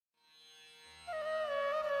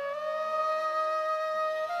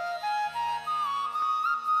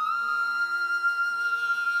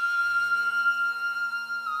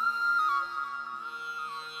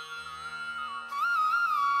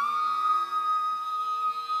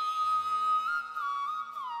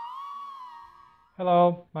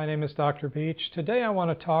Hello, my name is Dr. Beech. Today I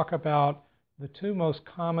want to talk about the two most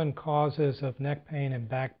common causes of neck pain and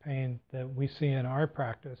back pain that we see in our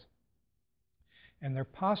practice. And they're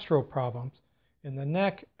postural problems. In the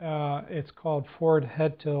neck, it's called forward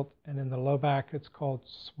head tilt, and in the low back, it's called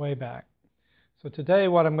sway back. So today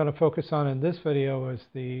what I'm going to focus on in this video is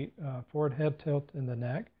the forward head tilt in the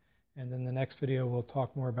neck. And then the next video we'll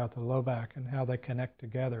talk more about the low back and how they connect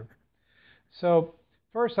together. So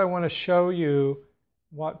first I want to show you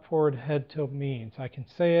what forward head tilt means. I can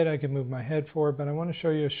say it, I can move my head forward, but I want to show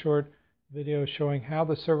you a short video showing how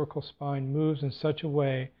the cervical spine moves in such a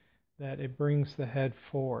way that it brings the head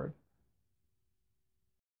forward.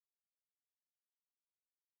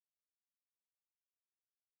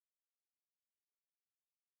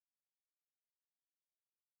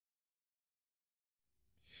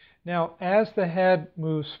 Now, as the head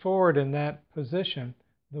moves forward in that position,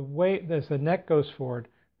 the weight, as the neck goes forward,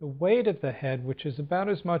 the weight of the head, which is about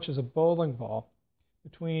as much as a bowling ball,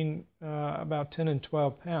 between about 10 and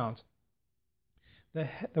 12 pounds,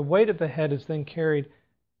 the weight of the head is then carried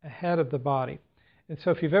ahead of the body. And so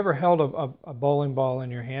if you've ever held a bowling ball in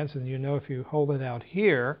your hands, and you know if you hold it out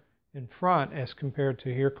here in front as compared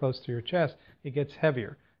to here close to your chest, it gets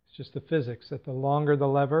heavier. It's just the physics that the longer the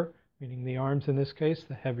lever, meaning the arms in this case,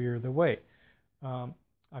 the heavier the weight.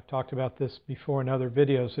 I've talked about this before in other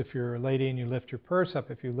videos. If you're a lady and you lift your purse up,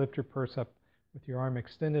 if you lift your purse up with your arm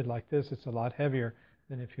extended like this, it's a lot heavier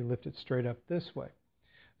than if you lift it straight up this way.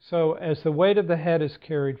 So as the weight of the head is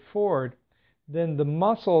carried forward, then the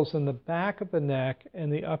muscles in the back of the neck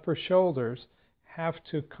and the upper shoulders have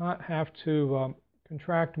to contract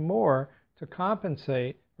more to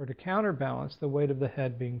compensate or to counterbalance the weight of the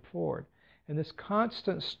head being forward. And this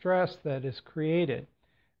constant stress that is created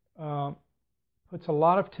puts a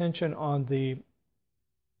lot of tension on the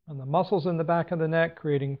muscles in the back of the neck,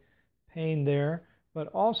 creating pain there. But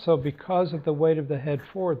also because of the weight of the head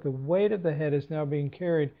forward, the weight of the head is now being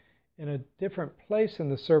carried in a different place in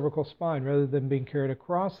the cervical spine. Rather than being carried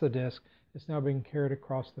across the disc, it's now being carried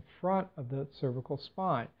across the front of the cervical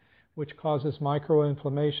spine, which causes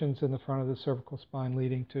microinflammations in the front of the cervical spine,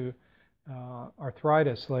 leading to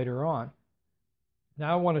arthritis later on.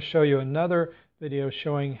 Now I want to show you another video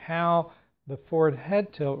showing how the forward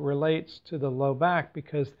head tilt relates to the low back,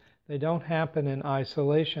 because they don't happen in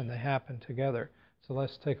isolation, they happen together. So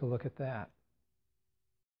let's take a look at that.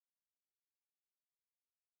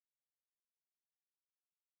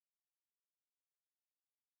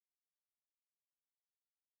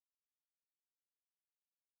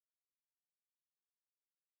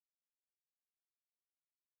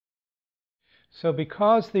 So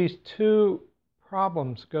because these two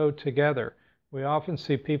problems go together, we often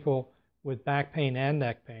see people with back pain and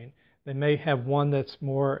neck pain. They may have one that's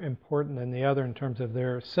more important than the other in terms of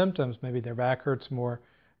their symptoms. Maybe their back hurts more,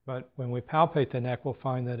 but when we palpate the neck, we'll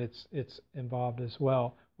find that it's involved as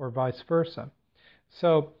well, or vice versa.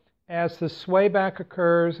 So as the sway back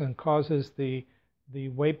occurs and causes the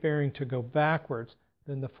weight bearing to go backwards,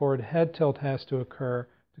 then the forward head tilt has to occur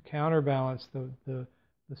to counterbalance the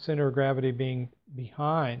center of gravity being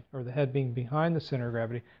behind, or the head being behind the center of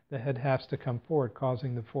gravity. The head has to come forward,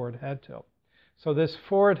 causing the forward head tilt. So this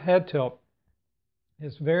forward head tilt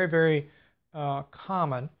is very, very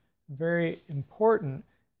common, very important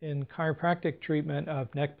in chiropractic treatment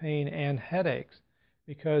of neck pain and headaches,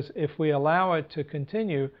 because if we allow it to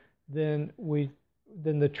continue, then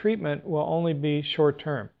the treatment will only be short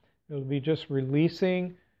term. It will be just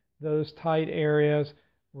releasing those tight areas,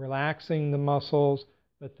 relaxing the muscles.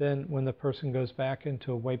 But then when the person goes back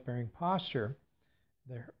into a weight-bearing posture,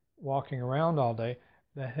 they're walking around all day,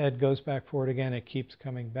 the head goes back forward again, it keeps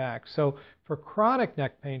coming back. So for chronic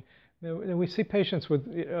neck pain, we see patients with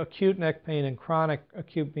acute neck pain, and chronic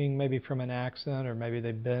acute being maybe from an accident, or maybe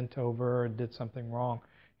they bent over or did something wrong,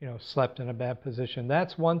 slept in a bad position.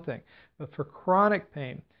 That's one thing. But for chronic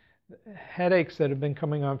pain, headaches that have been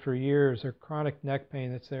coming on for years, or chronic neck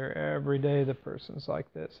pain that's there every day, the person's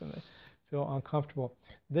like this and they feel uncomfortable.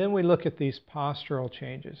 Then we look at these postural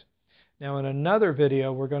changes. Now in another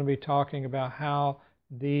video, we're going to be talking about how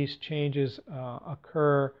these changes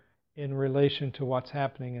occur in relation to what's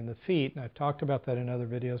happening in the feet. And I've talked about that in other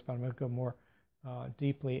videos, but I'm going to go more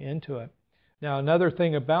deeply into it. Now another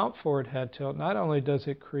thing about forward head tilt, not only does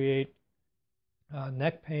it create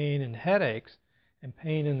neck pain and headaches and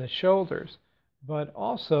pain in the shoulders, but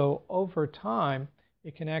also over time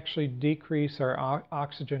it can actually decrease our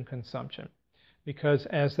oxygen consumption, because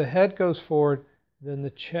as the head goes forward, then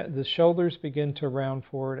the shoulders begin to round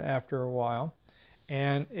forward after a while,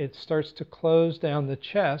 and it starts to close down the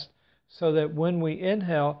chest, so that when we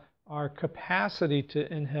inhale, our capacity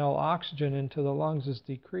to inhale oxygen into the lungs is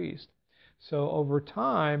decreased. So over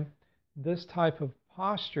time, this type of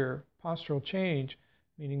postural change,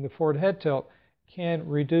 meaning the forward head tilt, can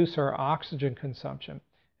reduce our oxygen consumption.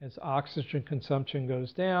 As oxygen consumption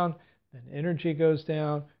goes down, then energy goes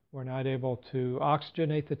down. We're not able to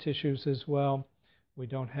oxygenate the tissues as well. We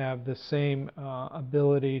don't have the same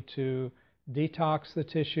ability to detox the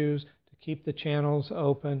tissues, to keep the channels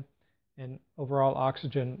open, and overall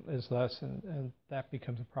oxygen is less, and that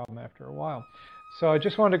becomes a problem after a while. So I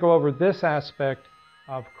just wanted to go over this aspect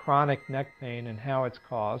of chronic neck pain and how it's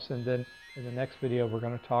caused, and then in the next video we're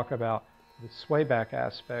going to talk about the sway back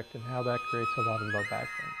aspect and how that creates a lot of low back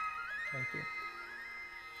pain. Thank you.